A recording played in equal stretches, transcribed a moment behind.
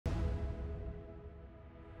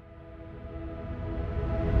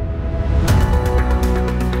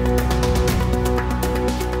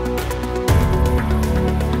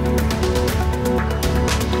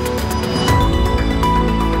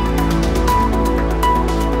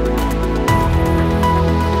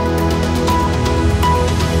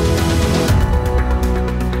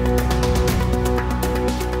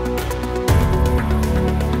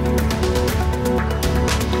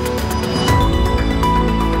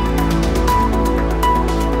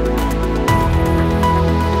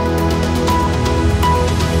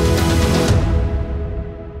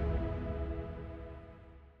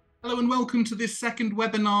welcome to this second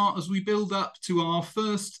webinar as we build up to our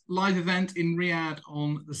first live event in Riyadh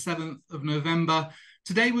on the 7th of November.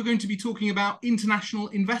 Today, we're going to be talking about international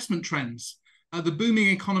investment trends. The booming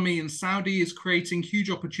economy in Saudi is creating huge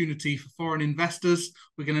opportunity for foreign investors.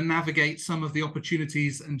 We're going to navigate some of the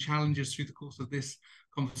opportunities and challenges through the course of this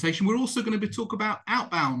conversation. We're also going to talk about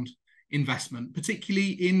outbound investment,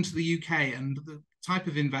 particularly into the UK, and the type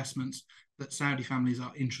of investments that Saudi families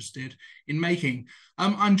are interested in making.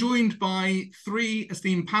 I'm joined by three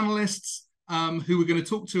esteemed panelists who we're going to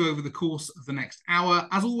talk to over the course of the next hour.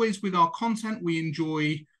 As always, with our content, we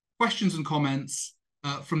enjoy questions and comments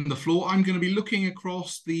from the floor. I'm going to be looking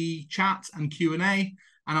across the chat and Q&A,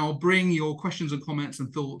 and I'll bring your questions and comments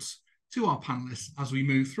and thoughts to our panelists as we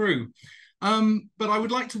move through. But I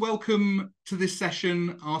would like to welcome to this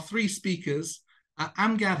session our three speakers,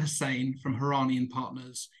 Amgad Husein from Hourani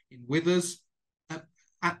Partners in Amgad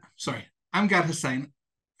Husein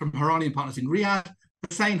from Hourani Partners in Riyadh,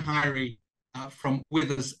 Hussein Haeri from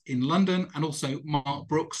Withers in London, and also Mark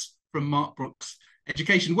Brooks from Mark Brooks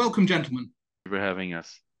Education. Welcome, gentlemen. Thank you for having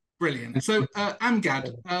us. Brilliant. So,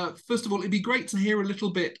 Amgad, first of all, it'd be great to hear a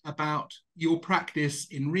little bit about your practice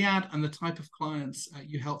in Riyadh and the type of clients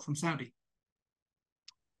you help from Saudi.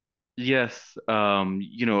 Yes,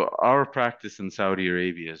 our practice in Saudi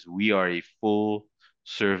Arabia is we are a full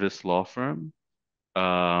service law firm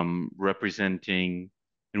representing,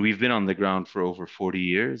 and we've been on the ground for over 40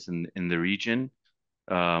 years in the region.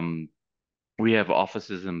 We have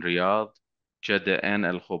offices in Riyadh, Jeddah, and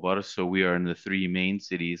Al Khobar, so we are in the three main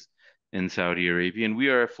cities in Saudi Arabia, and we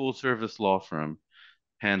are a full service law firm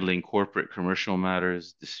handling corporate commercial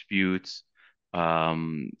matters, disputes,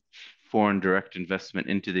 foreign direct investment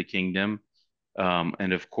into the kingdom,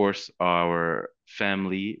 and of course, our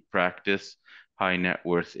family practice, high net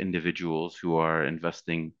worth individuals who are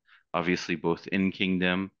investing, obviously, both in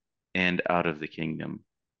kingdom and out of the kingdom.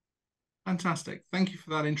 Fantastic. Thank you for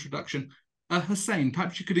that introduction. Hussein,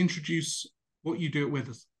 perhaps you could introduce what you do at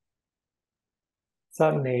Withers.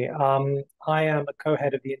 Certainly. I am a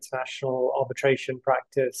co-head of the international arbitration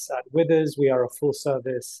practice at Withers. We are a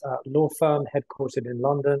full-service law firm headquartered in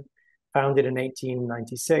London, founded in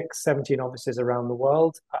 1896, 17 offices around the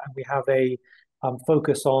world. And we have a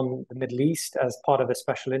focus on the Middle East as part of a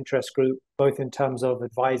special interest group, both in terms of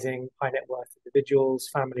advising high net worth individuals,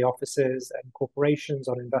 family offices, and corporations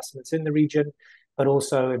on investments in the region, but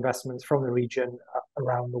also investments from the region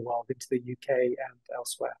around the world into the UK and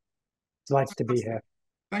elsewhere. Delighted to be here.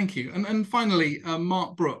 Thank you. And finally,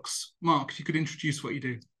 Mark Brooks. Mark, if you could introduce what you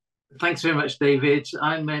do. Thanks very much, David.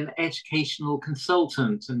 I'm an educational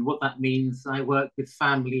consultant, and what that means, I work with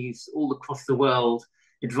families all across the world,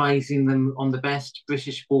 advising them on the best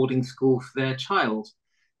British boarding school for their child.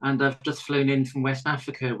 And I've just flown in from West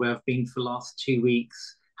Africa, where I've been for the last 2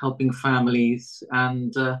 weeks, helping families.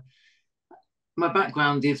 And my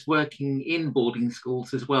background is working in boarding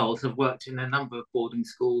schools as well. So I've worked in a number of boarding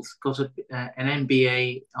schools, got an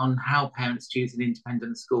MBA on how parents choose an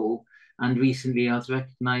independent school. And recently I was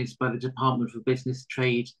recognised by the Department for Business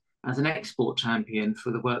Trade as an export champion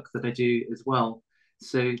for the work that I do as well.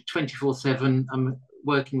 So 24/7, I'm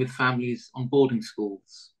working with families on boarding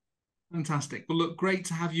schools. Fantastic. Well, look, great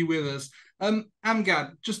to have you with us.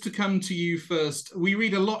 Amgad, just to come to you first, we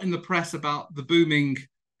read a lot in the press about the booming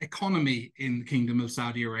economy in the Kingdom of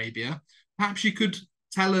Saudi Arabia. Perhaps you could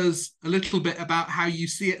tell us a little bit about how you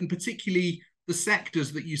see it, and particularly the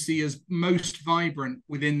sectors that you see as most vibrant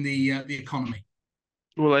within the economy.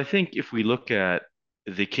 Well, I think if we look at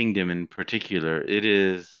the kingdom in particular, it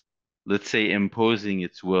is, let's say, imposing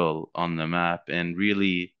its will on the map and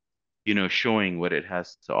really, showing what it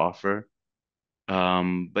has to offer.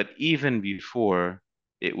 But even before,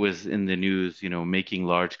 it was in the news, making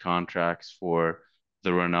large contracts for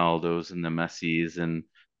the Ronaldos and the Messis and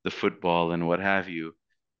the football and what have you.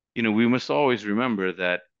 We must always remember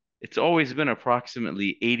that it's always been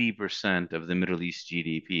approximately 80% of the Middle East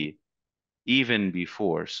GDP, even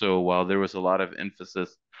before. So while there was a lot of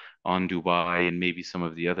emphasis on Dubai and maybe some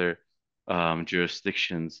of the other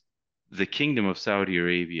jurisdictions, the Kingdom of Saudi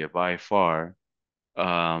Arabia by far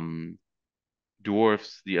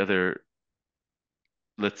dwarfs the other,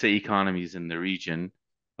 let's say, economies in the region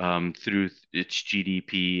through its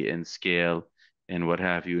GDP and scale and what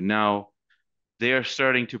have you. Now, they are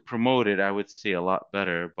starting to promote it, I would say, a lot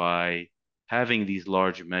better by having these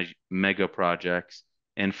large mega projects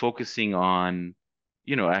and focusing on,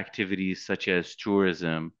 activities such as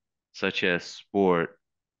tourism, such as sport,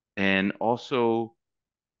 and also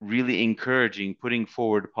really encouraging, putting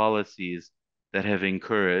forward policies that have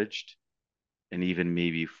encouraged and even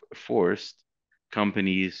maybe forced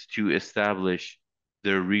companies to establish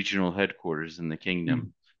their regional headquarters in the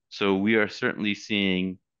kingdom. So we are certainly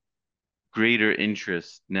seeing greater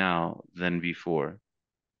interest now than before.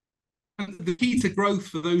 And the key to growth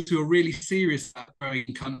for those who are really serious about growing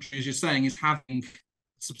in country, as you're saying, is having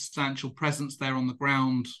substantial presence there on the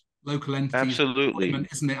ground, local entities, Absolutely,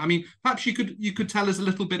 isn't it? I mean, perhaps you could tell us a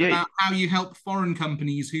little bit yeah. about how you help foreign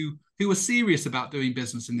companies who are serious about doing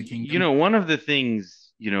business in the kingdom. One of the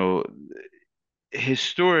things,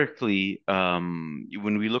 historically,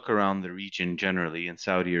 when we look around the region generally, in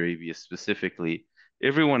Saudi Arabia specifically,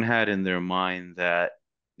 everyone had in their mind that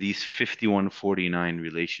these 51-49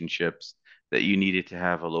 relationships, that you needed to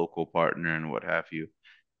have a local partner and what have you.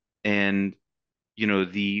 And,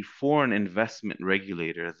 the foreign investment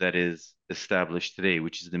regulator that is established today,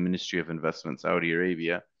 which is the Ministry of Investment Saudi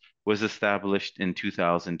Arabia, was established in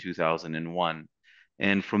 2000, 2001.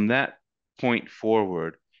 And from that point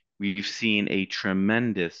forward, we've seen a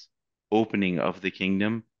tremendous opening of the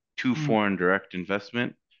kingdom to foreign direct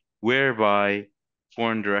investment, whereby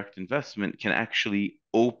foreign direct investment can actually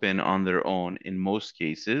open on their own in most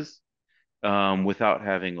cases, without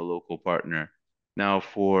having a local partner. Now,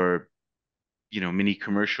 for many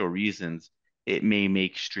commercial reasons, it may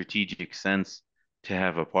make strategic sense to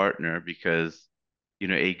have a partner because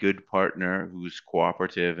a good partner who's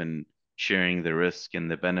cooperative and sharing the risk and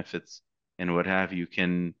the benefits and what have you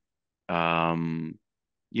can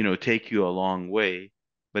take you a long way,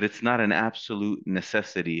 but it's not an absolute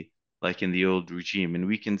necessity like in the old regime. And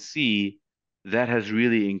we can see that has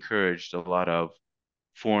really encouraged a lot of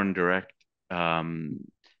foreign direct um,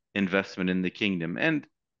 investment in the kingdom. And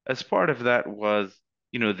as part of that was,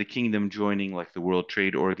 the kingdom joining like the World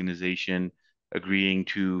Trade Organization, agreeing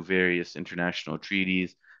to various international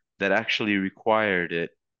treaties that actually required it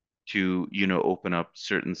to, open up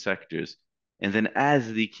certain sectors. And then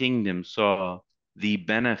as the kingdom saw the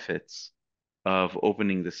benefits of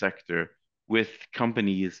opening the sector with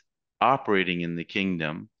companies operating in the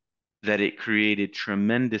kingdom, that it created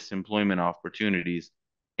tremendous employment opportunities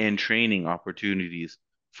and training opportunities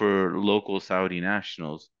for local Saudi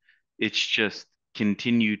nationals. It's just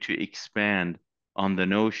continued to expand on the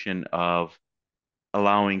notion of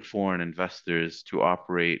allowing foreign investors to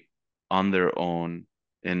operate on their own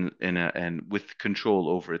and with control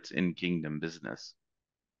over its in-kingdom business.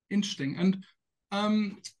 Interesting. And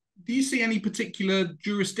do you see any particular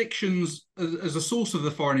jurisdictions as a source of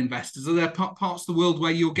the foreign investors? Are there parts of the world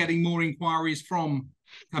where you're getting more inquiries from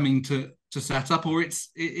coming to set up, or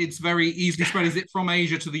it's very easily spread? Is it from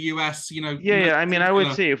Asia to the US? Yeah. I mean, I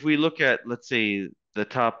would say if we look at, let's say, the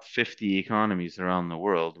top 50 economies around the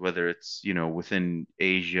world, whether it's within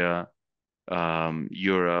Asia,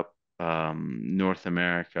 Europe, North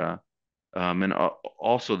America, and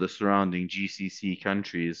also the surrounding GCC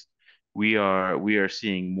countries, we are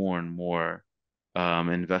seeing more and more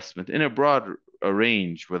investment in a broad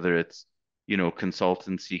range, whether it's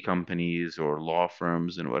consultancy companies or law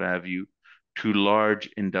firms and what have you, to large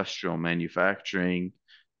industrial manufacturing,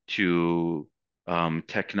 to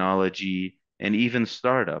technology, and even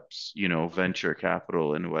startups, venture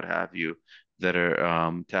capital and what have you, that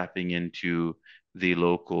are tapping into the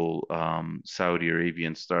local Saudi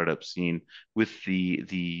Arabian startup scene with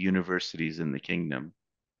the universities in the kingdom.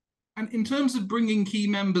 And in terms of bringing key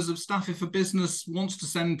members of staff, if a business wants to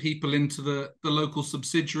send people into the local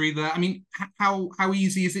subsidiary there, I mean, how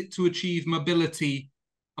easy is it to achieve mobility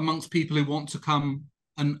amongst people who want to come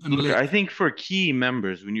and Look, live? I think for key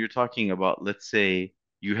members, when you're talking about, let's say,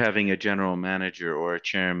 you having a general manager or a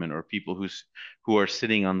chairman or people who are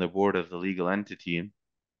sitting on the board of the legal entity,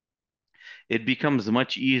 it becomes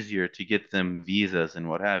much easier to get them visas and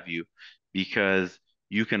what have you, because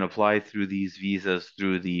you can apply through these visas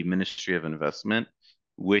through the Ministry of Investment,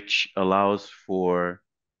 which allows for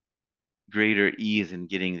greater ease in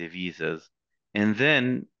getting the visas. And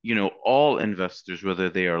then, all investors, whether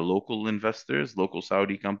they are local investors, local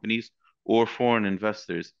Saudi companies, or foreign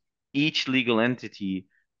investors, each legal entity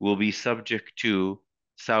will be subject to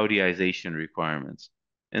Saudiization requirements.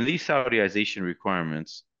 And these Saudiization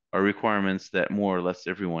requirements are requirements that more or less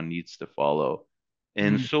everyone needs to follow.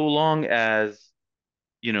 And so long as,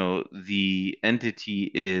 the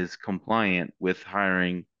entity is compliant with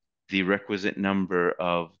hiring the requisite number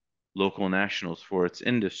of local nationals for its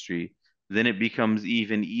industry, then it becomes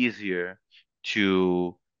even easier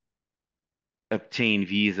to obtain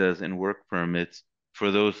visas and work permits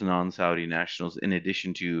for those non-Saudi nationals, in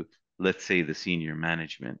addition to, let's say, the senior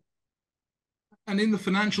management. And in the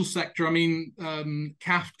financial sector, I mean,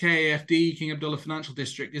 KAFD, King Abdullah Financial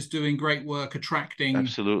District, is doing great work attracting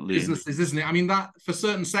Absolutely. businesses, isn't it? I mean, that for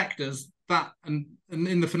certain sectors, that, and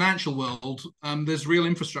in the financial world, there's real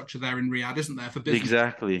infrastructure there in Riyadh, isn't there, for business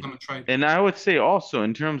Exactly. to come and trade? And I would say also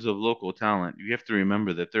in terms of local talent, you have to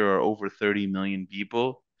remember that there are over 30 million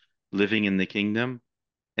people living in the kingdom,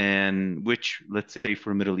 and which, let's say,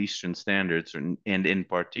 for Middle Eastern standards, and in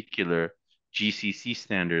particular GCC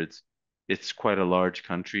standards, it's quite a large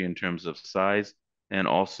country in terms of size and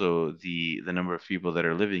also the number of people that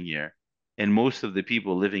are living here. And most of the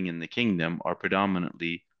people living in the kingdom are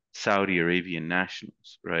predominantly Saudi Arabian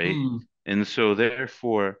nationals, right? Mm. And so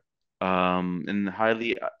therefore, in the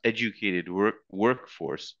highly educated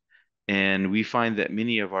workforce, and we find that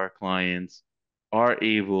many of our clients are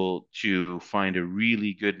able to find a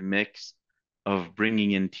really good mix of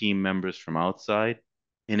bringing in team members from outside,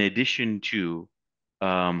 in addition to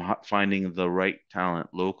finding the right talent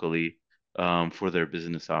locally for their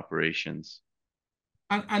business operations.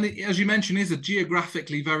 And it, as you mentioned, is a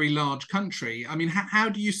geographically very large country. I mean, how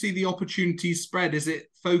do you see the opportunities spread? Is it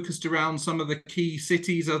focused around some of the key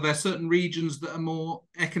cities? Are there certain regions that are more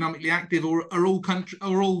economically active, or are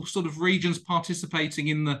all sort of regions participating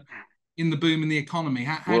in the boom in the economy?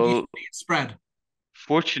 How do you Well, see it spread?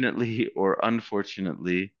 fortunately or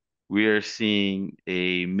unfortunately, we are seeing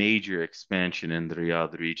a major expansion in the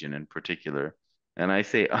Riyadh region in particular. And I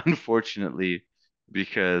say unfortunately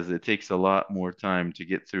because it takes a lot more time to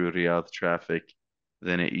get through Riyadh traffic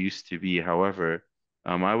than it used to be. However,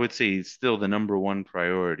 I would say still the number one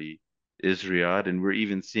priority is Riyadh, and we're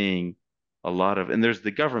even seeing a lot of, and there's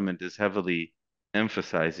the government is heavily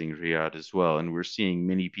emphasizing Riyadh as well, and we're seeing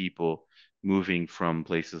many people moving from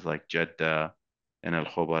places like Jeddah and Al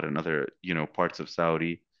Khobar and other, parts of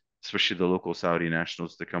Saudi, especially the local Saudi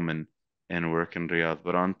nationals to come in and work in Riyadh.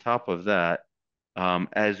 But on top of that,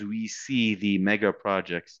 as we see the mega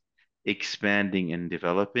projects expanding and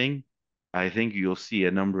developing, I think you'll see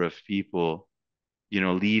a number of people,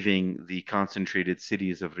 leaving the concentrated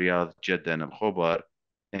cities of Riyadh, Jeddah, and Al Khobar,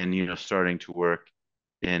 and, starting to work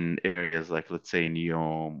in areas like, let's say,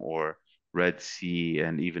 Neom or Red Sea,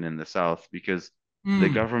 and even in the south, because the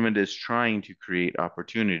Mm. government is trying to create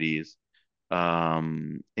opportunities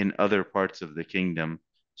in other parts of the kingdom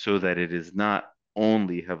so that it is not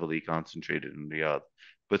only heavily concentrated in Riyadh.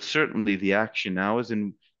 But certainly the action now is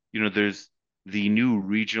in, there's the new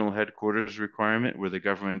regional headquarters requirement where the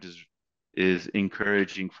government is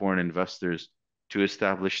encouraging foreign investors to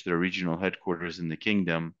establish their regional headquarters in the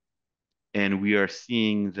kingdom. And we are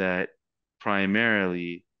seeing that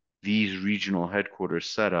primarily these regional headquarters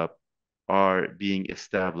set up are being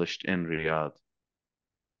established in Riyadh.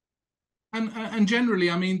 And generally,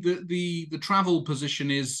 I mean, the travel position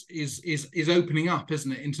is opening up,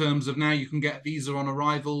 isn't it? In terms of now you can get visa on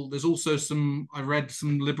arrival. There's also I read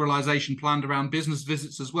some liberalisation planned around business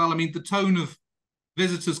visits as well. I mean, the tone of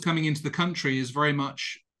visitors coming into the country is very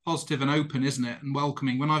much positive and open, isn't it? And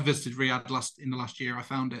welcoming. When I visited Riyadh in the last year, I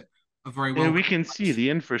found it a very And we welcoming can see place. the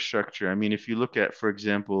infrastructure. I mean, if you look at, for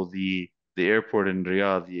example, the airport in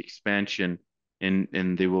Riyadh, the expansion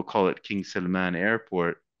in they will call it King Salman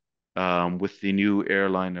Airport, with the new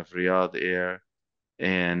airline of Riyadh Air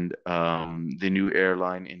and the new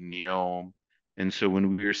airline in Neom. And so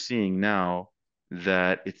when we're seeing now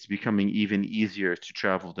that it's becoming even easier to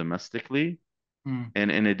travel domestically, Mm.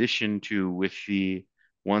 and in addition to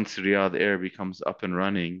once Riyadh Air becomes up and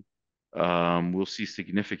running, we'll see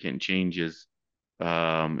significant changes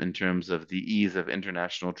in terms of the ease of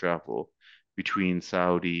international travel between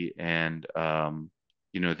Saudi and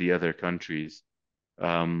the other countries.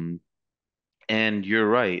 Um, and you're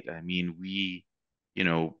right. I mean,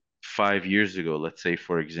 5 years ago, let's say,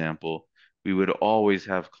 for example, we would always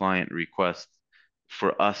have client requests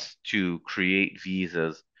for us to create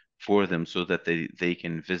visas for them so that they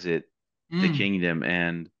can visit the Mm. kingdom.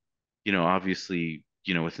 And, obviously,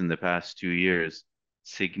 within the past 2 years,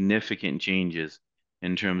 significant changes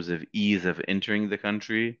in terms of ease of entering the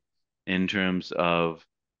country, in terms of,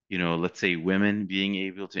 let's say women being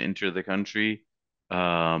able to enter the country.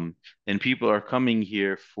 And people are coming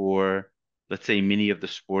here for, let's say, many of the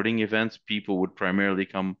sporting events. People would primarily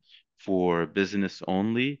come for business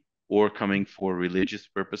only or coming for religious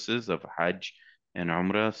purposes of Hajj and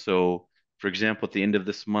Umrah. So, for example, at the end of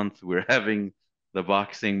this month, we're having the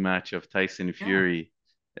boxing match of Tyson Yeah. Fury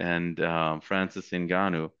and Francis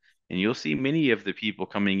Ngannou, and you'll see many of the people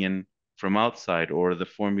coming in from outside, or the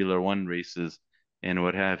Formula One races and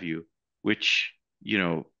what have you, which,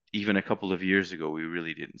 even a couple of years ago, we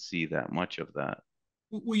really didn't see that much of that.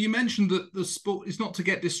 Well, you mentioned that the sport is not to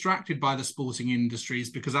get distracted by the sporting industries,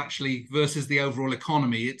 because actually versus the overall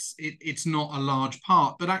economy, it's not a large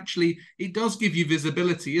part, but actually it does give you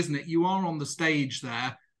visibility, isn't it? You are on the stage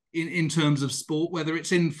there. in terms of sport, whether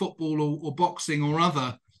it's in football or boxing or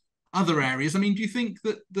other areas. I mean, do you think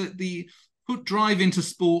that the foot drive into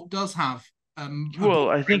sport does have Well,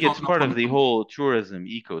 I think it's part of the knock-on? whole tourism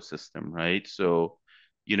ecosystem, right? So,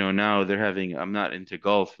 now they're having, I'm not into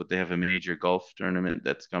golf, but they have a major golf tournament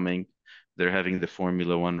that's coming. They're having the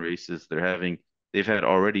Formula One races. They've had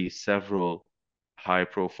already several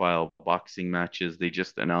high-profile boxing matches. They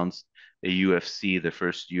just announced a UFC, the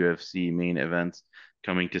first UFC main events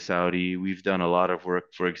coming to Saudi. We've done a lot of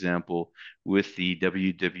work, for example, with the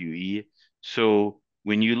WWE. So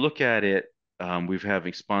when you look at it, we've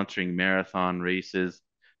having sponsoring marathon races.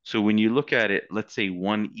 So when you look at it, let's say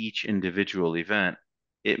one each individual event,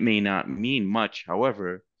 it may not mean much.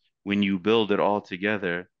 However, when you build it all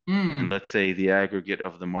together, and let's say the aggregate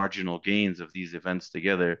of the marginal gains of these events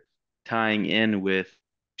together, tying in with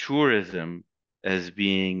tourism as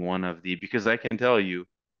being one of because I can tell you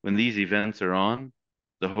when these events are on,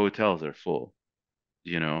 the hotels are full,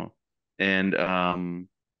 and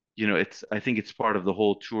I think it's part of the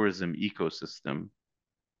whole tourism ecosystem.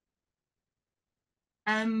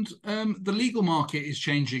 And the legal market is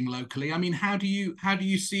changing locally. I mean, how do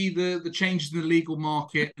you see the changes in the legal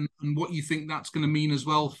market, and what you think that's going to mean as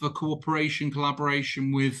well for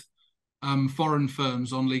collaboration with foreign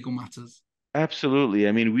firms on legal matters? Absolutely.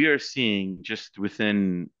 I mean, we are seeing just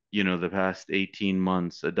within, the past 18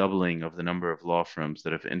 months, a doubling of the number of law firms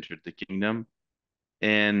that have entered the kingdom.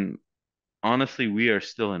 And honestly, we are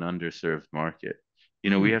still an underserved market.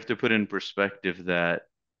 We have to put in perspective that,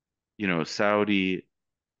 Saudi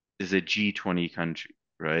is a G20 country,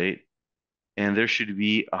 right? And there should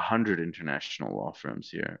be 100 international law firms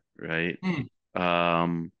here, right?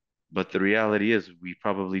 But the reality is we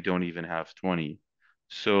probably don't even have 20.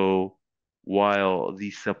 So while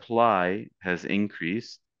the supply has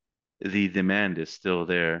increased, the demand is still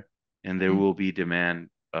there, and there will be demand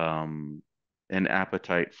and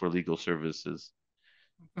appetite for legal services.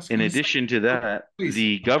 In addition to that,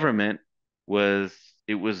 the government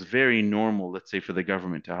it was very normal, let's say, for the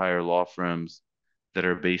government to hire law firms that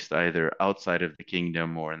are based either outside of the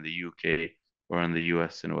kingdom or in the UK or in the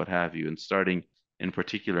US and what have you. And starting in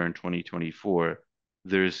particular in 2024,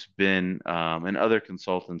 there's been, and other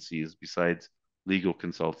consultancies besides legal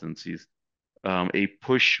consultancies, a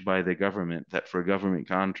push by the government that for government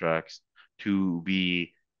contracts to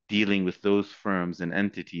be dealing with those firms and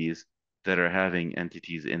entities that are having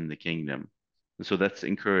entities in the kingdom. And so that's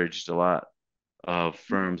encouraged a lot of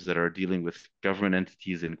firms that are dealing with government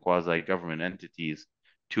entities and quasi-government entities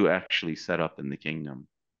to actually set up in the kingdom.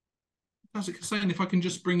 Fantastic. Hussein, if I can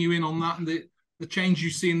just bring you in on that and the change you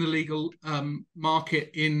see in the legal market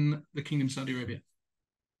in the Kingdom of Saudi Arabia.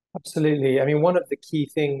 Absolutely. I mean, one of the key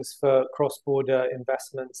things for cross-border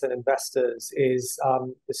investments and investors is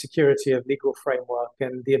the security of legal framework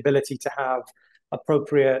and the ability to have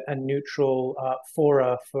appropriate and neutral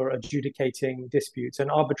fora for adjudicating disputes. And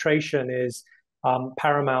arbitration is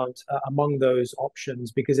paramount among those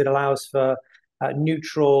options because it allows for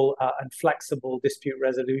neutral and flexible dispute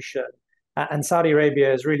resolution. And Saudi Arabia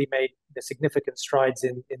has really made significant strides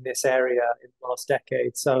in this area in the last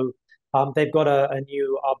decade. So they've got a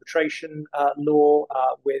new arbitration law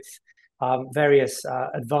with various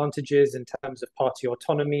advantages in terms of party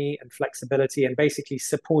autonomy and flexibility, and basically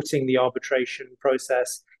supporting the arbitration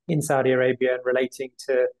process in Saudi Arabia and relating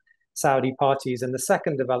to Saudi parties. And the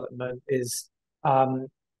second development is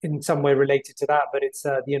in some way related to that, but it's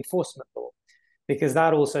the enforcement law, because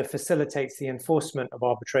that also facilitates the enforcement of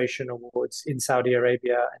arbitration awards in Saudi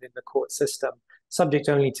Arabia and in the court system, subject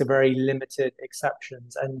only to very limited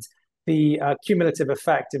exceptions. And the cumulative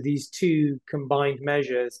effect of these two combined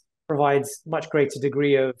measures provides much greater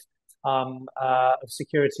degree of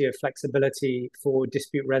security, of flexibility for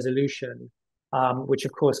dispute resolution, which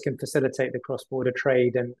of course can facilitate the cross-border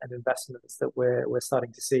trade and investments that we're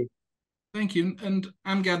starting to see. Thank you. And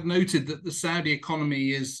Amgad noted that the Saudi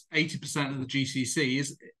economy is 80% of the GCC.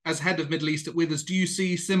 As head of Middle East at Withers, do you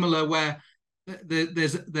see similar where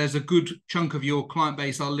there's a good chunk of your client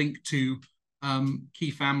base are linked to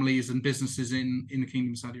key families and businesses in the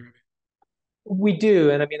Kingdom of Saudi Arabia? We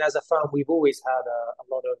do. And I mean, as a firm, we've always had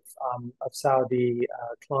a lot of Saudi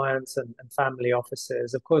clients and family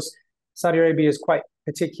offices. Of course, Saudi Arabia is quite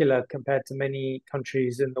particular compared to many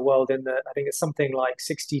countries in the world in that I think it's something like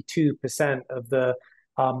 62% of the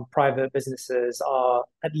private businesses are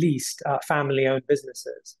at least family-owned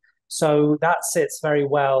businesses. So that sits very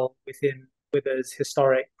well within Withers'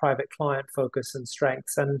 historic private client focus and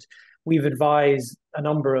strengths. And we've advised a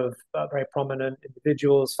number of very prominent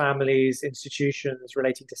individuals, families, institutions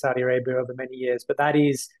relating to Saudi Arabia over many years, but that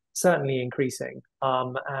is certainly increasing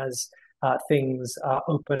as things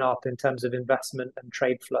open up in terms of investment and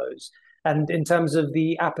trade flows. And in terms of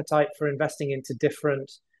the appetite for investing into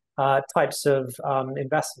different types of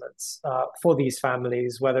investments for these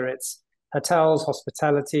families, whether it's hotels,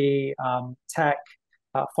 hospitality, tech,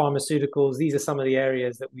 pharmaceuticals, these are some of the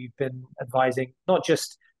areas that we've been advising, not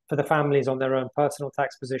just for the families on their own personal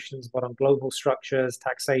tax positions, but on global structures,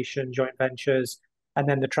 taxation, joint ventures, and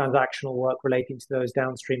then the transactional work relating to those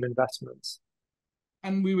downstream investments.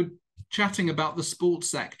 And we were chatting about the sports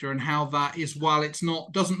sector and how that is, while it's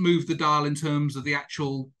not, doesn't move the dial in terms of the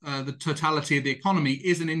actual, the totality of the economy,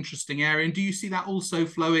 is an interesting area. And do you see that also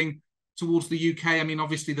flowing towards the UK? I mean,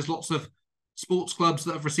 obviously there's lots of sports clubs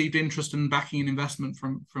that have received interest and backing and investment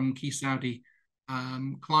from key Saudi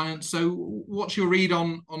clients. So what's your read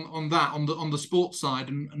on that, on the sports side,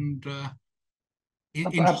 and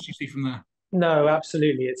interest you see from there? No,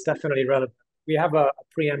 absolutely. It's definitely relevant. We have a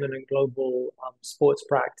preeminent global sports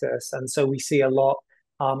practice, and so we see a lot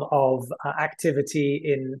of activity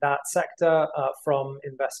in that sector from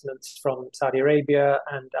investments from Saudi Arabia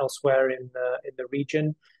and elsewhere in the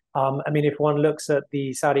region. I mean, if one looks at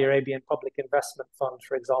the Saudi Arabian Public Investment Fund,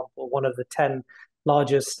 for example, one of the 10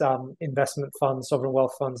 largest investment funds, sovereign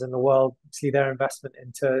wealth funds in the world, see their investment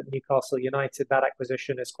into Newcastle United, that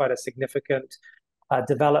acquisition is quite a significant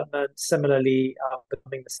development. Similarly,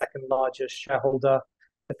 becoming the second largest shareholder,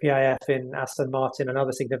 the PIF in Aston Martin,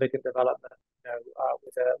 another significant development,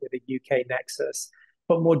 with a UK nexus.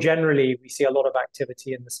 But more generally, we see a lot of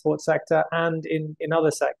activity in the sports sector and in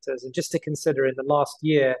other sectors. And just to consider, in the last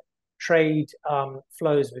year, trade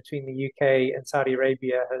flows between the UK and Saudi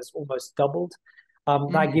Arabia has almost doubled.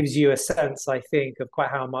 That gives you a sense, I think, of quite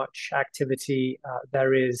how much activity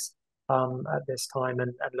there is at this time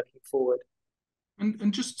and looking forward.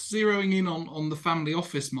 And just zeroing in on the family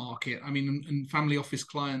office market, I mean, and family office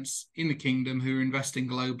clients in the kingdom who are investing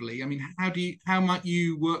globally. I mean, how might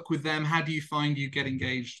you work with them? How do you find you get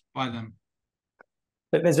engaged by them?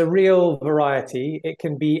 But there's a real variety. It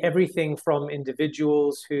can be everything from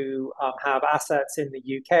individuals who have assets in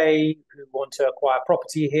the UK, who want to acquire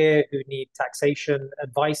property here, who need taxation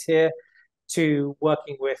advice here, to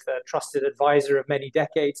working with a trusted advisor of many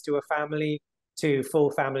decades to a family, to full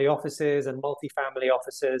family offices and multi-family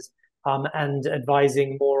offices, and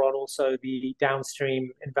advising more on also the downstream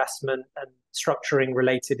investment and structuring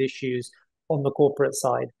related issues on the corporate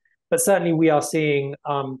side. But certainly we are seeing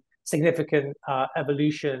significant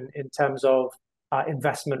evolution in terms of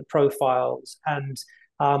investment profiles and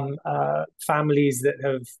families that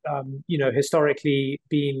have, historically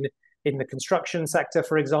been in the construction sector,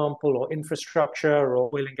 for example, or infrastructure or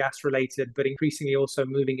oil and gas related, but increasingly also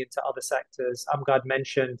moving into other sectors. Amgad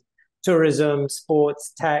mentioned tourism,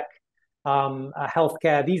 sports, tech,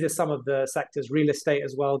 healthcare. These are some of the sectors, real estate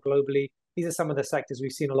as well globally. These are some of the sectors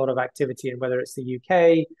we've seen a lot of activity in, whether it's the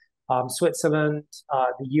UK, Switzerland,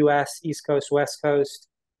 the US, East Coast, West Coast,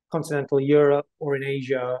 continental Europe, or in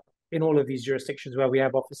Asia. In all of these jurisdictions where we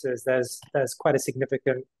have offices, there's quite a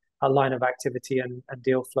significant line of activity and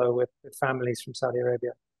deal flow with families from Saudi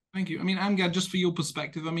Arabia. Thank you. I mean, Amgad, just for your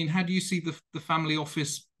perspective, I mean, how do you see the family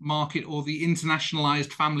office market, or the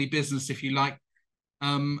internationalized family business, if you like,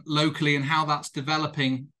 locally, and how that's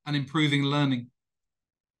developing and improving learning?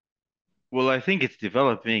 Well, I think it's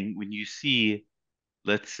developing when you see,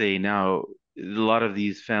 let's say now, a lot of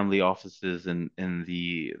these family offices and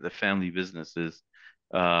the family businesses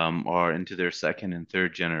are into their second and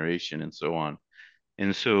third generation and so on.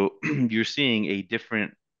 And so you're seeing a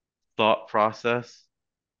different thought process,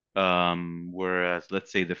 whereas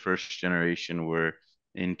let's say the first generation were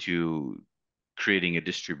into creating a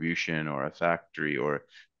distribution or a factory or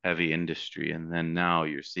heavy industry. And then now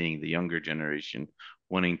you're seeing the younger generation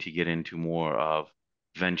wanting to get into more of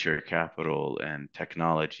venture capital and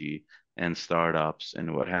technology and startups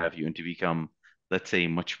and what have you, and to become, let's say,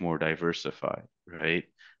 much more diversified, right?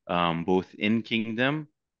 Both in kingdom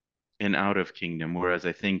and out of kingdom. Whereas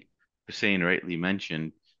I think Hussein rightly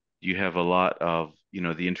mentioned, you have a lot of,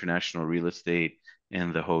 the international real estate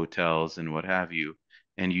and the hotels and what have you.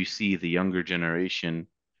 And you see the younger generation,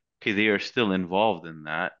 okay, they are still involved in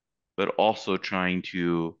that, but also trying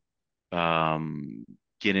to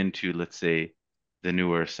get into, let's say, the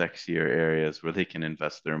newer, sexier areas where they can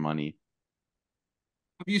invest their money.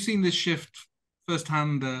 Have you seen this shift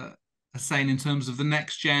firsthand, Hussein, in terms of the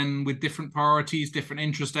next gen with different priorities, different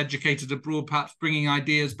interests, educated abroad, perhaps bringing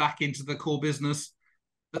ideas back into the core business,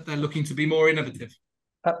 that they're looking to be more innovative?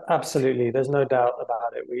 Absolutely. There's no doubt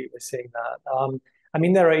about it. We're seeing that. I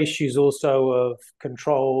mean, there are issues also of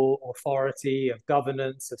control, authority, of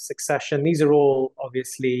governance, of succession. These are all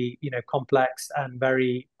obviously, complex and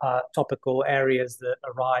very topical areas that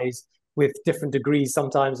arise with different degrees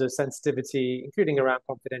sometimes of sensitivity, including around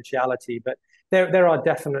confidentiality. But there are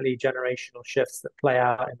definitely generational shifts that play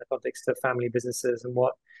out in the context of family businesses and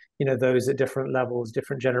what, you know, those at different levels,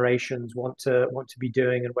 different generations want to be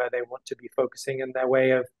doing and where they want to be focusing and their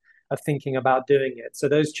way of thinking about doing it. So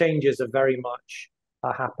those changes are very much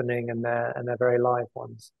happening, and they're very live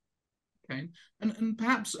ones. Okay, and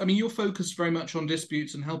perhaps, I mean, you're focused very much on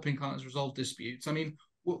disputes and helping clients resolve disputes. I mean,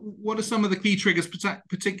 what are some of the key triggers,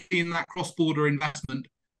 particularly in that cross-border investment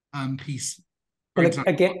piece? Well,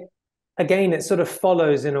 again, it sort of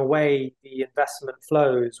follows in a way the investment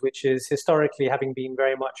flows, which is historically having been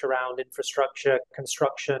very much around infrastructure,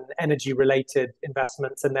 construction, energy-related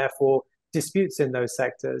investments, and therefore disputes in those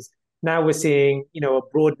sectors. Now we're seeing, you know, a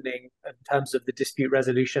broadening in terms of the dispute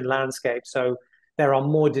resolution landscape. So there are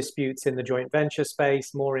more disputes in the joint venture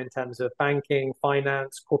space, more in terms of banking,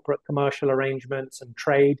 finance, corporate commercial arrangements, and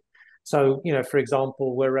trade. So, you know, for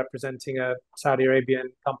example, we're representing a Saudi Arabian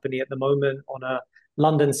company at the moment on a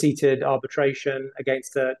London-seated arbitration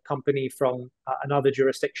against a company from another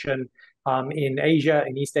jurisdiction in Asia,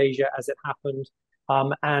 in East Asia, as it happened.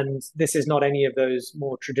 And this is not any of those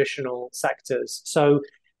more traditional sectors. So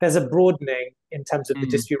there's a broadening in terms of the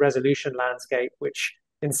dispute resolution landscape, which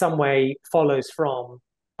in some way follows from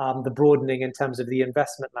the broadening in terms of the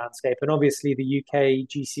investment landscape. And obviously the UK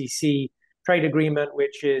GCC trade agreement,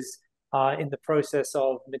 which is in the process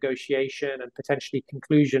of negotiation and potentially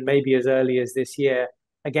conclusion maybe as early as this year.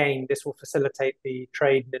 Again, this will facilitate the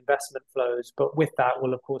trade and investment flows, but with that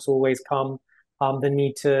will of course always come the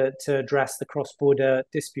need to address the cross-border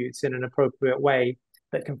disputes in an appropriate way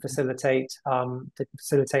that can facilitate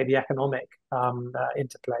the economic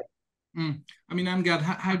interplay. I mean, Amgad,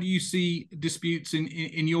 how do you see disputes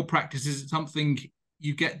in your practice? Is it something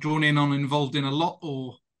you get drawn in on, involved in a lot,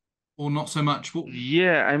 or not so much?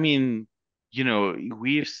 Yeah, I mean, you know,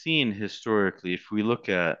 we've seen historically, if we look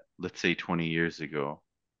at, let's say, 20 years ago,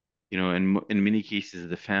 you know, in many cases,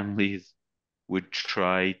 the families would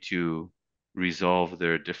try to resolve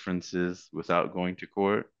their differences without going to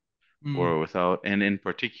court or without, and in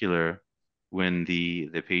particular, when the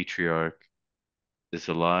patriarch is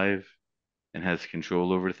alive and has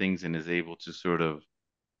control over things and is able to sort of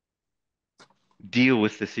deal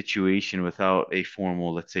with the situation without a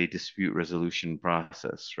formal, let's say, dispute resolution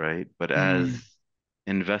process, right? But as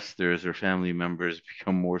investors or family members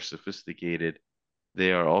become more sophisticated,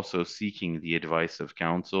 they are also seeking the advice of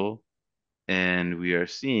counsel. And we are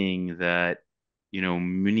seeing that, you know,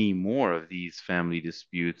 many more of these family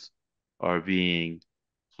disputes are being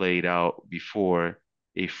played out before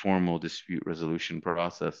a formal dispute resolution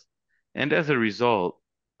process. And as a result,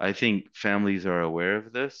 I think families are aware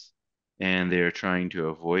of this and they're trying to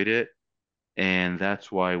avoid it. And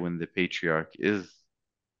that's why when the patriarch is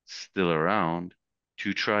still around,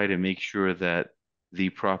 to try to make sure that the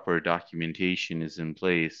proper documentation is in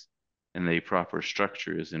place and the proper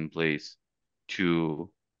structure is in place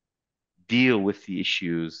to deal with the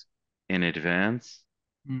issues in advance,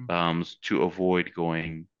 to avoid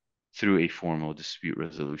going through a formal dispute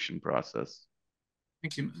resolution process.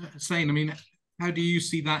 Thank you. Hussein, I mean, how do you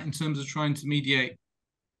see that in terms of trying to mediate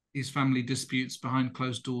these family disputes behind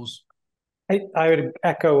closed doors? I would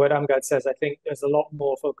echo what Amgad says. I think there's a lot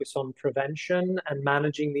more focus on prevention and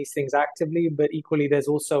managing these things actively, but equally there's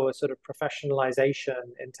also a sort of professionalization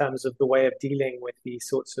in terms of the way of dealing with these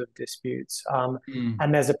sorts of disputes.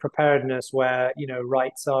 And there's a preparedness where, you know,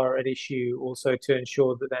 rights are at issue also to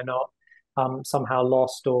ensure that they're not somehow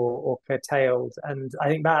lost or curtailed. And I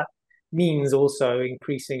think that means also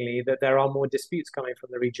increasingly that there are more disputes coming from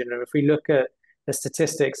the region. And if we look at the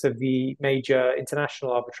statistics of the major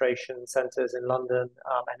international arbitration centers in London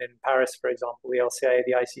and in Paris, for example, the LCA,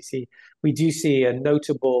 the ICC, we do see a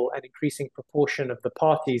notable and increasing proportion of the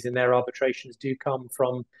parties in their arbitrations do come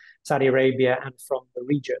from Saudi Arabia and from the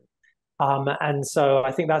region. And so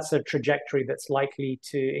I think that's a trajectory that's likely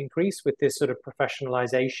to increase with this sort of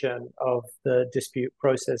professionalization of the dispute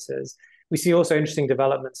processes. We see also interesting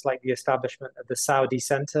developments like the establishment of the Saudi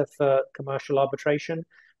Center for Commercial Arbitration,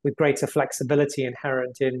 with greater flexibility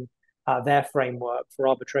inherent in their framework for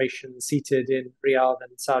arbitration seated in Riyadh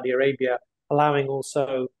and Saudi Arabia, allowing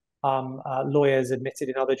also lawyers admitted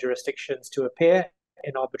in other jurisdictions to appear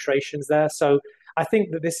in arbitrations there. So I think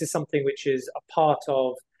that this is something which is a part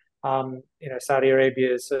of Saudi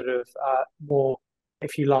Arabia's sort of more,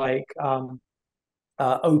 if you like,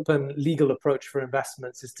 open legal approach for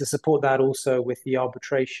investments, is to support that also with the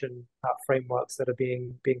arbitration frameworks that are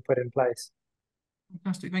being put in place.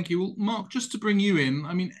 Fantastic, thank you. Well, Mark, just to bring you in,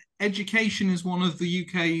 I mean, education is one of the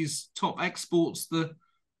UK's top exports. The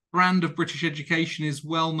brand of British education is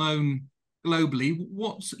well known globally.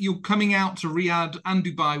 You're coming out to Riyadh and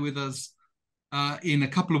Dubai with us in a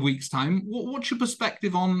couple of weeks' time. What's your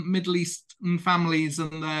perspective on Middle Eastern families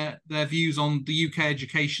and their views on the UK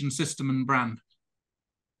education system and brand?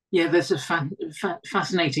 Yeah, there's a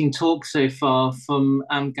fascinating talk so far from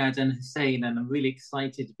Amgad and Hussein, and I'm really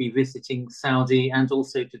excited to be visiting Saudi and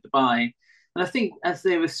also to Dubai. And I think as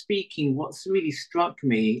they were speaking, what's really struck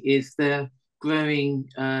me is their growing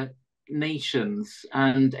nations,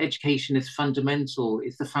 and education is fundamental.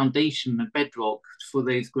 It's the foundation, the bedrock for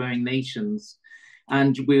those growing nations.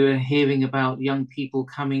 And we were hearing about young people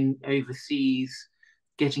coming overseas,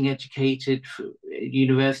 getting educated for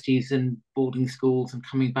universities and boarding schools, and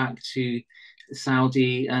coming back to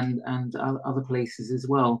Saudi and other places as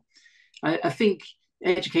well. I think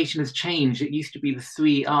education has changed. It used to be the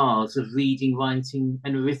 3 R's of reading, writing,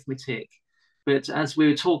 and arithmetic. But as we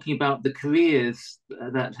were talking about the careers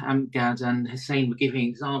that Amgad and Hussein were giving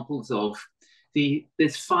examples of,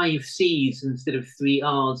 there's 5 C's instead of 3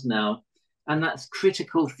 R's now. And that's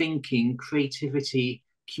critical thinking, creativity,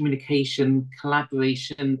 communication,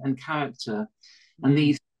 collaboration, and character. And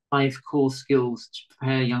these 5 core skills to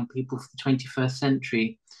prepare young people for the 21st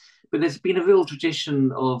century. But there's been a real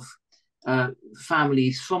tradition of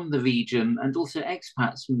families from the region and also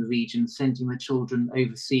expats from the region sending their children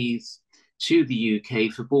overseas to the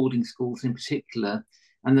UK for boarding schools in particular.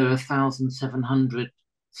 And there are 1,700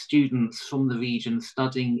 students from the region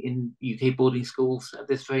studying in UK boarding schools at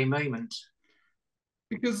this very moment.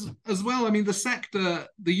 Because as well, I mean, the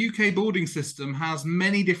UK boarding system has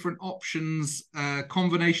many different options,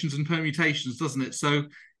 combinations and permutations, doesn't it? So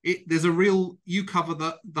you cover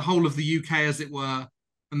the whole of the UK, as it were,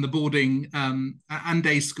 and the boarding and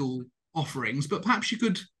day school offerings. But perhaps you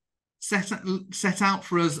could set out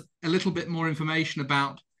for us a little bit more information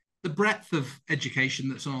about the breadth of education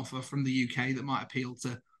that's on offer from the UK that might appeal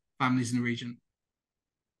to families in the region.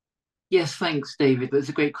 Yes, thanks, David. That's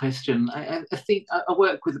a great question. I think I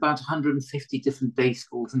work with about 150 different day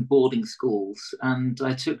schools and boarding schools, and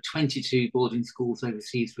I took 22 boarding schools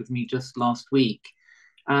overseas with me just last week.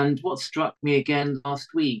 And what struck me again last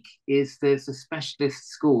week is there's a specialist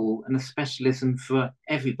school and a specialism for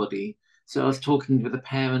everybody. So I was talking with a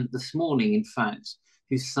parent this morning, in fact,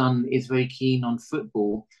 whose son is very keen on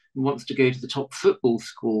football and wants to go to the top football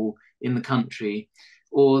school in the country.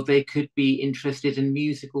 Or they could be interested in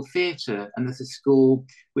musical theatre, and there's a school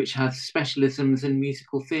which has specialisms in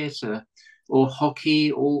musical theatre, or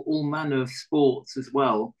hockey, or all manner of sports as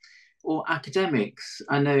well, or academics.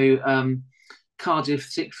 I know Cardiff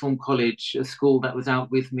Sixth Form College, a school that was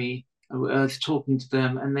out with me, I was talking to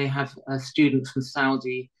them, and they have students from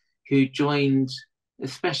Saudi who joined,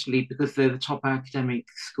 especially because they're the top academic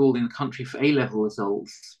school in the country for A-level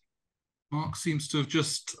results. Mark seems to have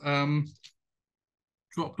just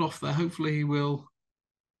dropped off there. Hopefully he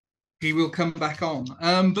will come back on.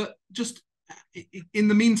 But just in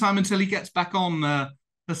the meantime, until he gets back on,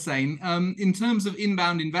 Hussein, in terms of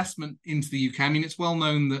inbound investment into the UK, I mean, it's well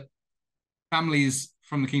known that families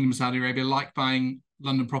from the Kingdom of Saudi Arabia like buying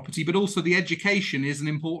London property, but also the education is an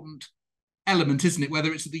important element, isn't it?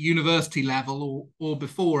 Whether it's at the university level or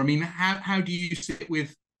before. I mean, how do you sit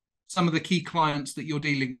with some of the key clients that you're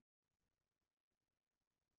dealing with?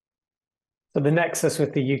 So the nexus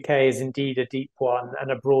with the UK is indeed a deep one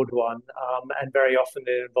and a broad one, and very often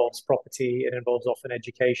it involves property. It involves often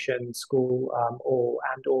education, school,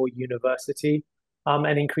 or university,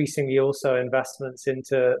 and increasingly also investments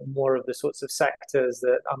into more of the sorts of sectors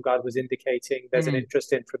that Amgad was indicating. There's an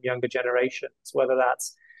interest in from younger generations, whether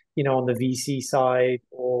that's on the VC side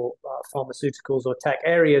or pharmaceuticals or tech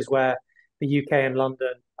areas where the UK and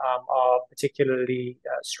London are particularly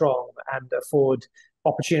strong and afford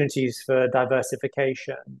opportunities for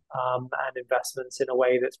diversification and investments in a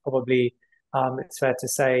way that's probably, it's fair to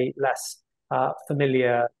say, less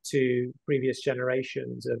familiar to previous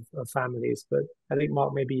generations of families. But I think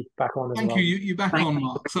Mark may be back on as well. Thank you. You're back on,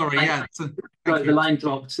 Mark. Sorry, yeah. Right, the line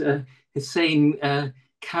dropped. Hussein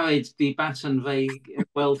carried the baton very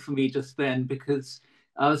well for me just then, because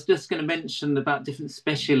I was just going to mention about different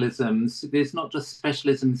specialisms. There's not just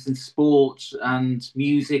specialisms in sport and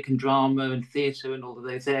music and drama and theatre and all of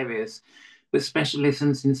those areas, but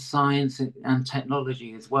specialisms in science and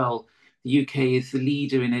technology as well. The UK is the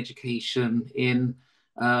leader in education in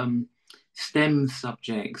STEM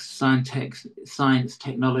subjects, science,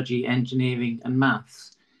 technology, engineering, and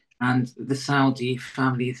maths. And the Saudi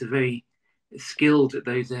families are very skilled at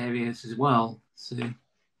those areas as well. So.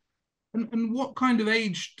 And what kind of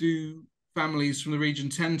age do families from the region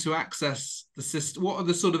tend to access the system? What are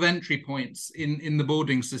the sort of entry points in the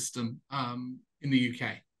boarding system in the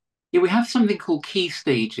UK? Yeah, we have something called key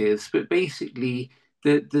stages, but basically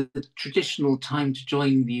the traditional time to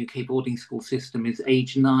join the UK boarding school system is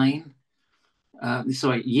age 9.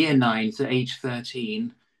 Sorry, year 9, so age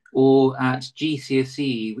 13, or at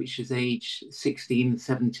GCSE, which is age 16,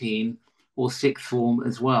 17, or sixth form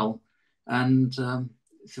as well. And so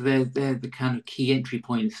they're the kind of key entry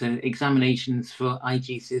points. So examinations for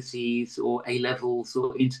IGCSEs or A levels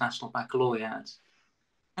or international baccalaureate.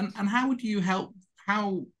 And how would you help?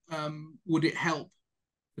 How would it help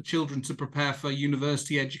for children to prepare for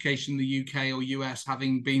university education in the UK or US,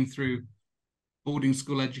 having been through boarding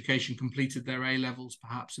school education, completed their A levels,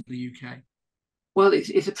 perhaps in the UK? Well,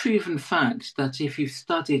 it's a proven fact that if you've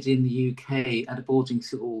studied in the UK at a boarding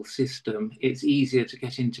school system, it's easier to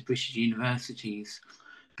get into British universities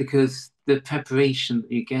because the preparation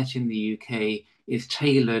that you get in the UK is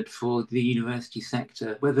tailored for the university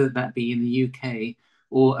sector, whether that be in the UK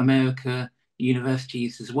or America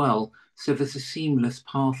universities as well. So there's a seamless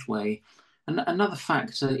pathway. And another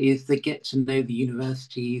factor is they get to know the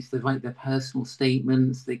universities, they write their personal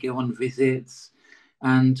statements, they go on visits,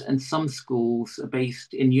 and some schools are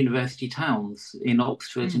based in university towns in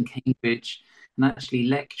Oxford and Cambridge, and actually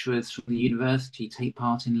lecturers from the university take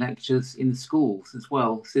part in lectures in the schools as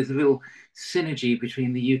well. So there's a real synergy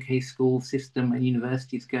between the UK school system and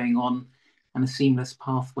universities going on, and a seamless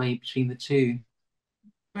pathway between the two.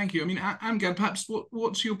 Thank you. I mean, Amgad, perhaps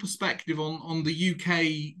what's your perspective on the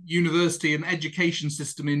UK university and education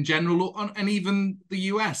system in general, and even the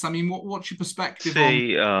US? I mean, what's your perspective on?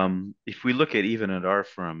 Say, if we look at even at our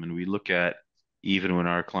firm and we look at even when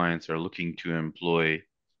our clients are looking to employ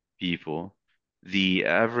people, the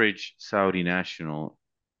average Saudi national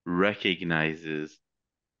recognizes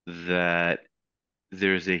that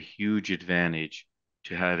there's a huge advantage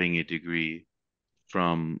to having a degree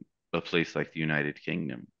from a place like the United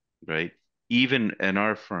Kingdom, right? Even in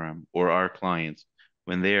our firm or our clients,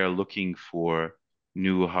 when they are looking for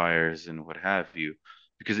new hires and what have you,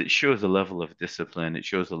 because it shows a level of discipline, it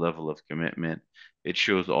shows a level of commitment, it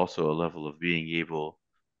shows also a level of being able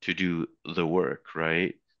to do the work,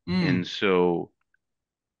 right? And so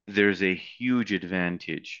there's a huge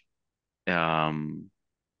advantage um,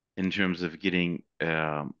 in terms of getting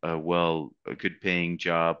a good paying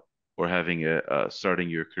job or having starting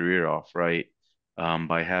your career off right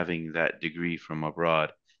by having that degree from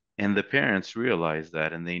abroad. And the parents realize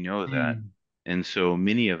that and they know that. And so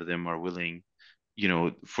many of them are willing,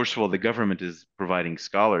 first of all, the government is providing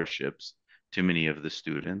scholarships to many of the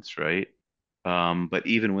students, right? But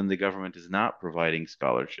even when the government is not providing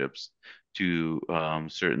scholarships to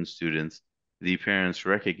certain students, the parents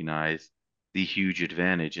recognize the huge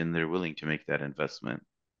advantage and they're willing to make that investment.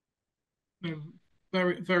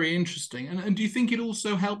 Very, very interesting. And do you think it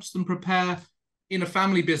also helps them prepare in a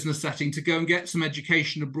family business setting to go and get some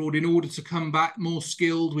education abroad in order to come back more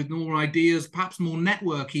skilled with more ideas, perhaps more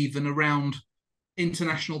network even around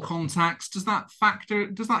international contacts? Does that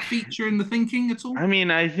feature in the thinking at all? I mean,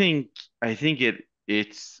 I think I think the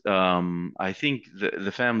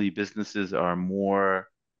family businesses are more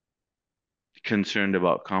concerned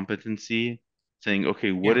about competency, saying,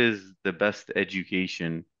 okay, what is the best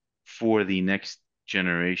education for the next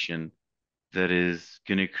generation that is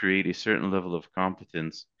going to create a certain level of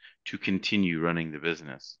competence to continue running the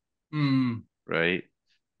business, right?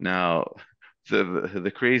 Now,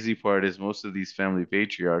 the crazy part is most of these family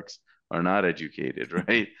patriarchs are not educated,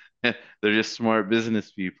 right? They're just smart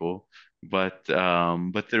business people, but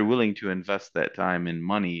they're willing to invest that time and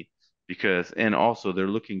money because, and also they're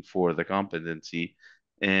looking for the competency,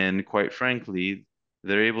 and quite frankly,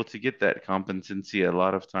 they're able to get that competency a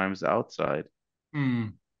lot of times outside.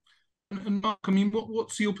 And Mark, I mean,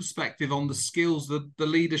 what's your perspective on the skills, the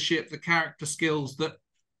leadership, the character skills that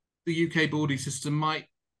the UK boarding system might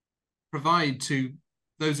provide to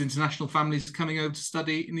those international families coming over to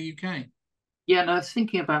study in the UK? Yeah, and I was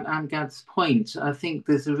thinking about Amgad's point. I think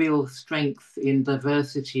there's a real strength in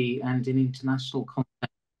diversity and in international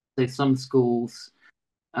context. So some schools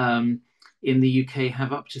in the UK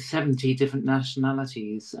have up to 70 different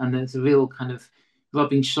nationalities, and there's a real kind of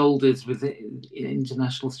rubbing shoulders with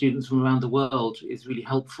international students from around the world is really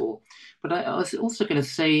helpful. But I was also going to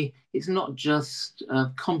say it's not just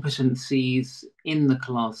competencies in the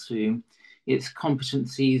classroom, it's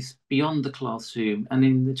competencies beyond the classroom. And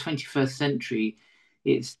in the 21st century,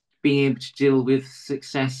 it's being able to deal with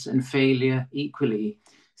success and failure equally.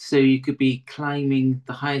 So you could be climbing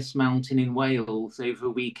the highest mountain in Wales over a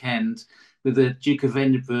weekend with a Duke of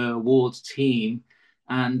Edinburgh Awards team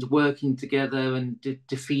and working together and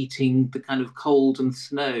defeating the kind of cold and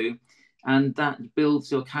snow. And that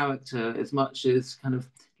builds your character as much as kind of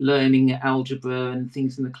learning algebra and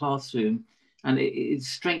things in the classroom. And it's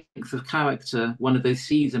strength of character, one of those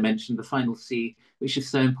C's I mentioned, the final C, which is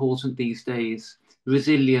so important these days.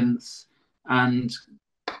 Resilience and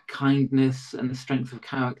kindness and the strength of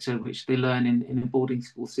character, which they learn in a boarding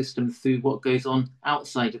school system through what goes on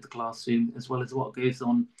outside of the classroom, as well as what goes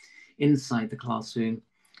on inside the classroom.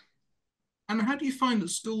 And how do you find that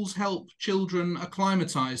schools help children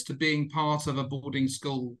acclimatise to being part of a boarding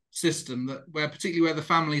school system, particularly where the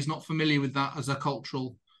family is not familiar with that as a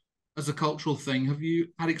cultural thing? Have you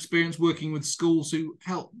had experience working with schools who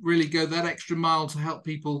help really go that extra mile to help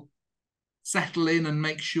people settle in and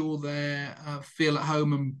make sure they feel at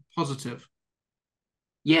home and positive?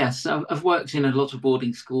 Yes, I've worked in a lot of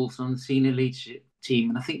boarding schools on the senior leadership team,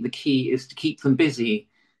 and I think the key is to keep them busy.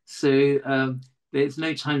 So there's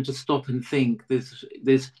no time to stop and think.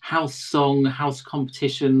 There's house song, house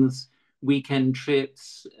competitions, weekend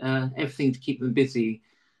trips, everything to keep them busy,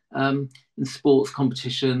 and sports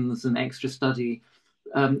competitions and extra study.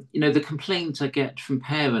 The complaint I get from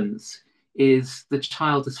parents is the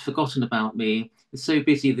child has forgotten about me. They're so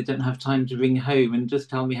busy they don't have time to ring home and just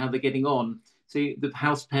tell me how they're getting on. So the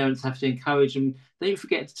house parents have to encourage them. Don't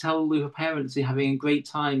forget to tell your parents you're having a great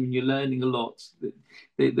time and you're learning a lot.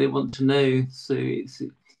 They want to know. So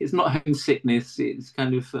it's not homesickness. It's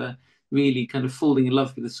kind of really kind of falling in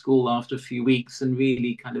love with the school after a few weeks and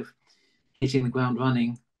really kind of hitting the ground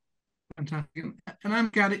running. Fantastic. And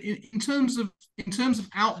Amgad, in terms of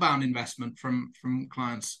outbound investment from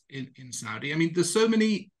clients in Saudi, I mean, there's so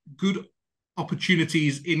many good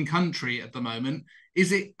opportunities in country at the moment.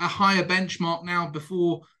 Is it a higher benchmark now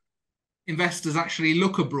before investors actually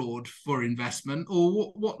look abroad for investment,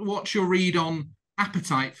 or what's your read on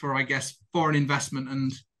appetite for, I guess, foreign investment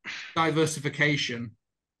and diversification?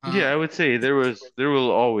 Yeah, I would say there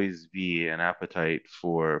will always be an appetite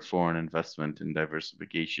for foreign investment and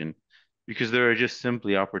diversification because there are just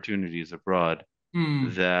simply opportunities abroad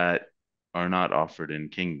that are not offered in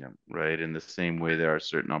Kingdom, right? In the same way there are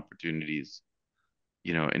certain opportunities,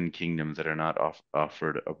 in Kingdom that are not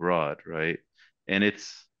offered abroad, right? And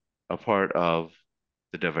it's a part of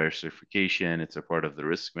the diversification, it's a part of the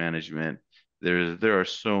risk management. There are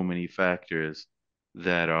so many factors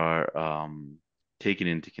that are taken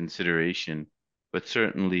into consideration, but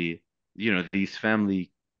certainly, these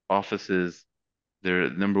family offices,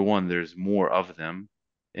 number one, there's more of them,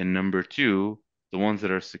 and number two, the ones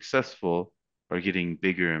that are successful are getting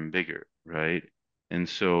bigger and bigger, right? And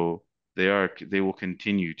so they will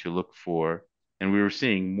continue to look for, and we were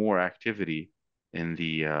seeing more activity in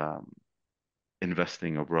the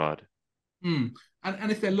investing abroad. And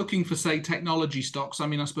if they're looking for, say, technology stocks, I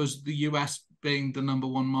mean, I suppose the US being the number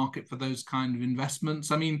one market for those kind of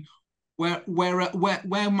investments, I mean, where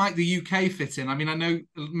might the UK fit in? I mean, I know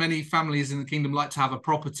many families in the kingdom like to have a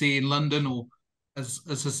property in London, or as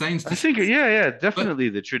Hussein's I think, yeah, definitely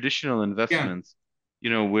but, the traditional investments,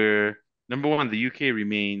 where number one, the UK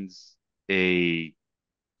remains a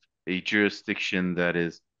jurisdiction that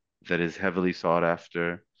is heavily sought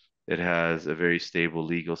after. It has a very stable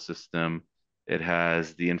legal system. It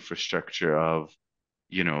has the infrastructure of,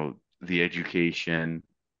 the education,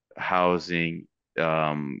 housing,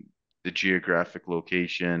 the geographic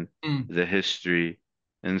location, the history.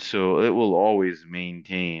 And so it will always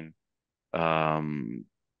maintain,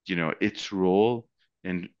 its role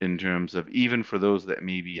in terms of, even for those that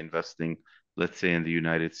may be investing, let's say in the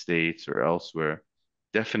United States or elsewhere,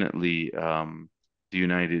 definitely the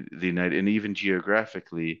United, and even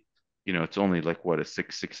geographically, it's only like what, a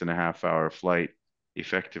 6.5 hour flight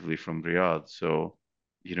effectively from Riyadh. So,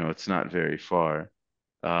 it's not very far.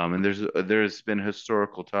 And there's been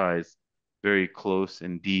historical ties, very close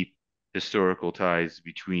and deep historical ties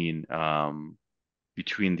between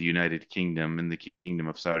the United Kingdom and the Kingdom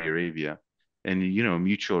of Saudi Arabia, and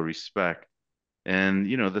mutual respect. And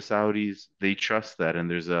the Saudis, they trust that, and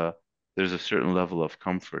there's a certain level of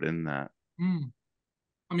comfort in that.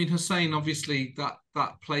 I mean, Hussein, obviously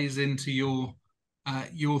that plays into your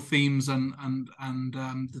themes and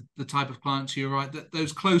the type of clients you're right. That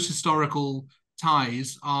those close historical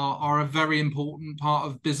ties are a very important part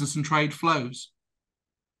of business and trade flows.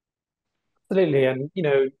 Absolutely. And,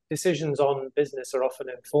 decisions on business are often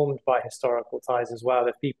informed by historical ties as well.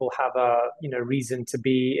 If people have a, reason to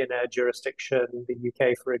be in a jurisdiction, the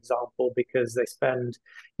UK, for example, because they spend,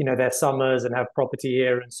 their summers and have property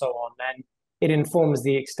here and so on, then it informs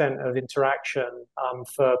the extent of interaction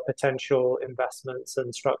for potential investments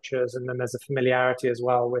and structures. And then there's a familiarity as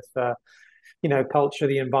well with culture,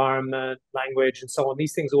 the environment, language, and so on.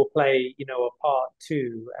 These things all play, a part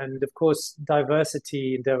too. And of course,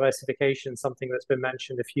 diversity and diversification, something that's been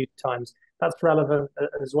mentioned a few times, that's relevant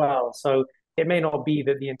as well. So it may not be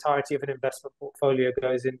that the entirety of an investment portfolio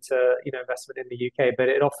goes into, investment in the UK, but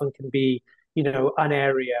it often can be, an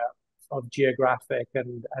area of geographic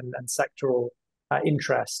and sectoral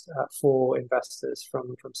interest for investors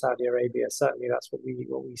from Saudi Arabia. Certainly, that's what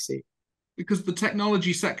we see. Because the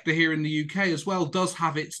technology sector here in the UK as well does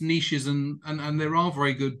have its niches, and there are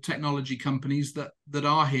very good technology companies that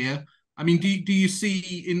are here. I mean, do you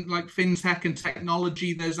see in like fintech and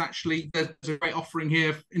technology, there's a great offering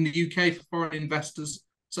here in the UK for foreign investors,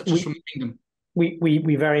 such as from the Kingdom?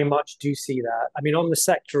 We very much do see that. I mean, on the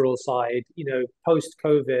sectoral side,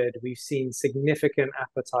 post-COVID, we've seen significant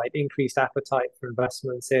increased appetite for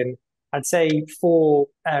investments in, I'd say, 4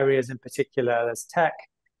 areas in particular. There's tech,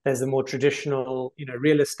 there's the more traditional,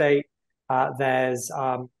 real estate, there's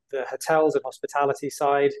the hotels and hospitality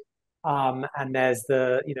side, and there's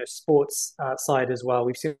the, sports side as well.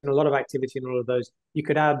 We've seen a lot of activity in all of those. You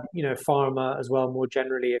could add, pharma as well, more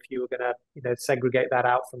generally, if you were going to, segregate that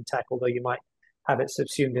out from tech, although you might have it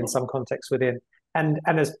subsumed in some context within. And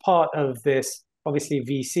as part of this, obviously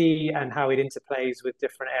VC and how it interplays with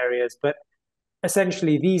different areas. But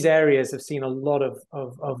essentially, these areas have seen a lot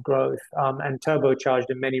of growth and turbocharged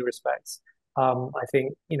in many respects. I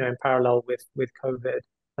think, in parallel with COVID.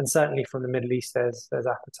 And certainly from the Middle East, there's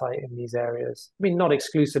appetite in these areas. I mean, not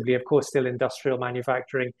exclusively, of course, still industrial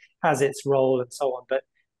manufacturing has its role and so on. But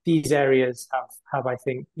these areas have I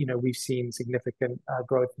think, we've seen significant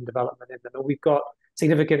growth and development in them. And we've got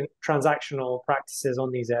significant transactional practices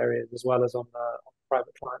on these areas as well as on the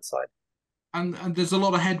private client side. And there's a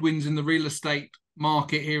lot of headwinds in the real estate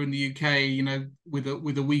market here in the UK,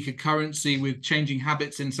 with a weaker currency, with changing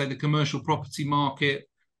habits in, say, the commercial property market,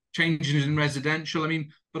 changes in residential. I mean,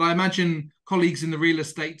 but I imagine colleagues in the real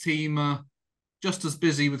estate team are just as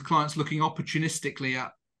busy with clients looking opportunistically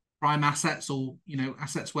at prime assets or,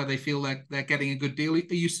 assets where they feel they're getting a good deal. Are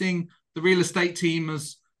you seeing the real estate team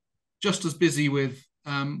as just as busy with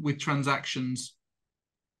transactions?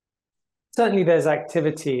 Certainly there's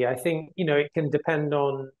activity. I think, it can depend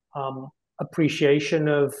on appreciation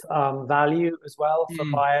of value as well for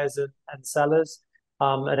buyers and sellers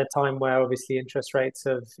at a time where obviously interest rates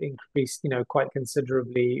have increased, quite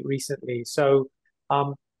considerably recently. So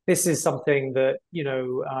this is something that,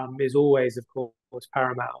 is always, of course,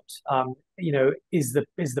 paramount. Is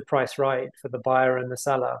the price right for the buyer and the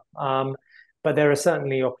seller? But there are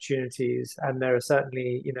certainly opportunities, and there are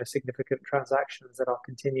certainly, significant transactions that are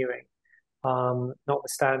continuing,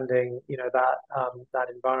 notwithstanding, that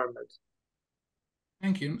environment.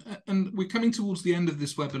 Thank you. And we're coming towards the end of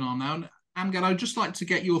this webinar now. Amgad, I'd just like to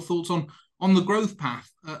get your thoughts on the growth path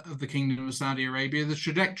of the Kingdom of Saudi Arabia, the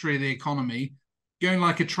trajectory of the economy, going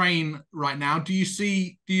like a train right now. Do you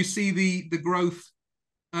see the growth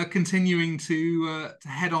continuing to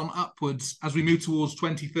head on upwards as we move towards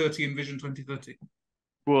 2030 and Vision 2030?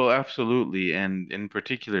 Well, absolutely. And in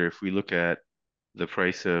particular, if we look at the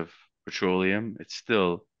price of petroleum, it's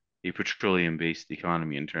still a petroleum-based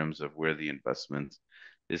economy in terms of where the investment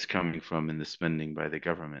is coming from and the spending by the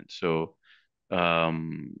government. So,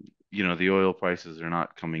 the oil prices are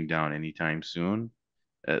not coming down anytime soon.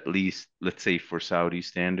 At least, let's say for Saudi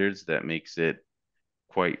standards, that makes it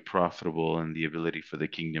quite profitable, and the ability for the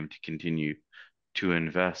kingdom to continue to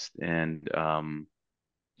invest. And,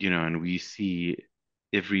 and we see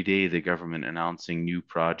every day the government announcing new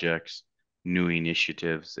projects, new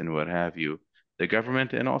initiatives, and what have you. The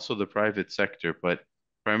government and also the private sector, but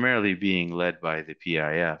primarily being led by the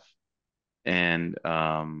PIF. And,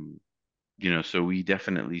 so we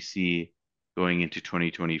definitely see going into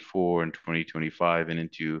 2024 and 2025 and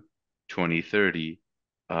into 2030,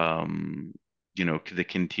 the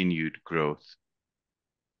continued growth.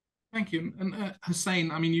 Thank you. And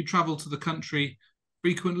Hussein, I mean, you travel to the country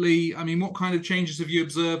frequently. I mean, what kind of changes have you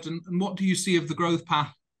observed, and what do you see of the growth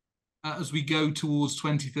path as we go towards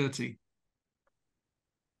 2030?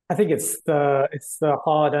 I think it's the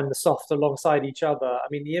hard and the soft alongside each other. I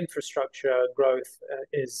mean, the infrastructure growth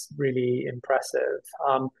is really impressive,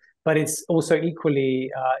 but it's also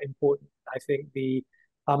equally important. I think the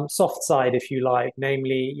soft side, if you like,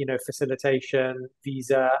 namely, facilitation,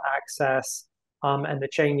 visa access, and the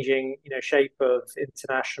changing, shape of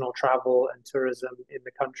international travel and tourism in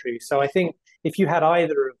the country. So I think if you had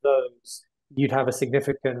either of those, you'd have a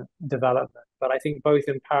significant development. But I think both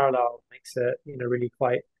in parallel makes it, really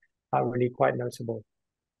quite notable.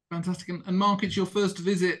 Fantastic. And Mark, it's your first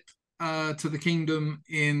visit to the Kingdom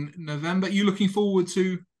in November. Are you looking forward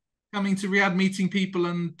to coming to Riyadh, meeting people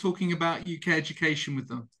and talking about UK education with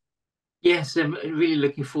them? Yes, I'm really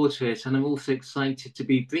looking forward to it, and I'm also excited to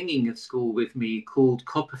be bringing a school with me called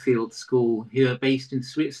Copperfield School, who are based in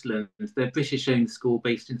Switzerland. They're a British-owned school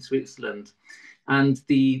based in Switzerland, and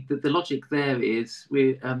the logic there is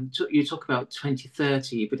you talk about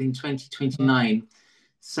 2030, but in 2029,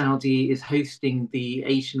 Saudi is hosting the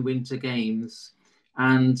Asian Winter Games,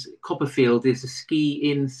 and Copperfield is a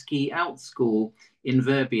ski-in, ski-out school in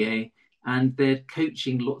Verbier, and they're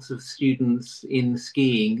coaching lots of students in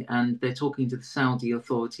skiing, and they're talking to the Saudi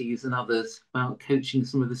authorities and others about coaching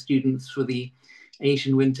some of the students for the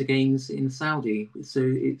Asian Winter Games in Saudi. So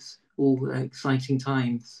it's all exciting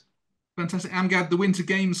times. Fantastic. Amgad, the Winter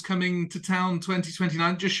Games coming to town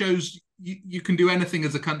 2029 just shows you can do anything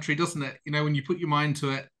as a country, doesn't it? You know, when you put your mind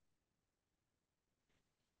to it.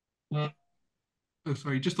 Oh,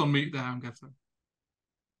 sorry, just on mute there, Amgad.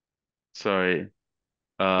 Sorry.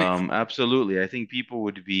 Absolutely. I think people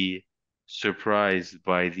would be surprised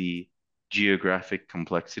by the geographic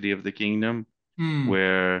complexity of the kingdom,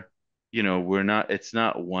 where, it's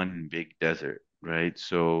not one big desert, right?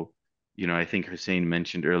 So, I think Hussein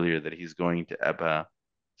mentioned earlier that he's going to Eba,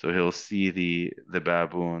 so he'll see the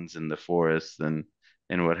baboons and the forests and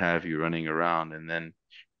what have you running around. And then,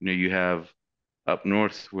 you have up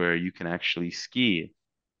north where you can actually ski,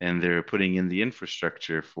 and they're putting in the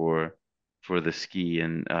infrastructure for the ski.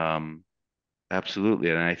 And absolutely,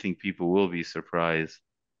 and I think people will be surprised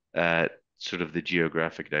at sort of the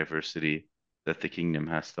geographic diversity that the kingdom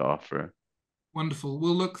has to offer. Wonderful.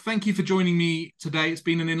 Well, look, thank you for joining me today. It's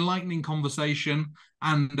been an enlightening conversation,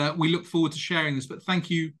 and we look forward to sharing this. But thank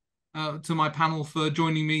you to my panel for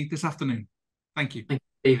joining me this afternoon. Thank you. Thank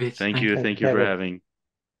you, David. Thank you for having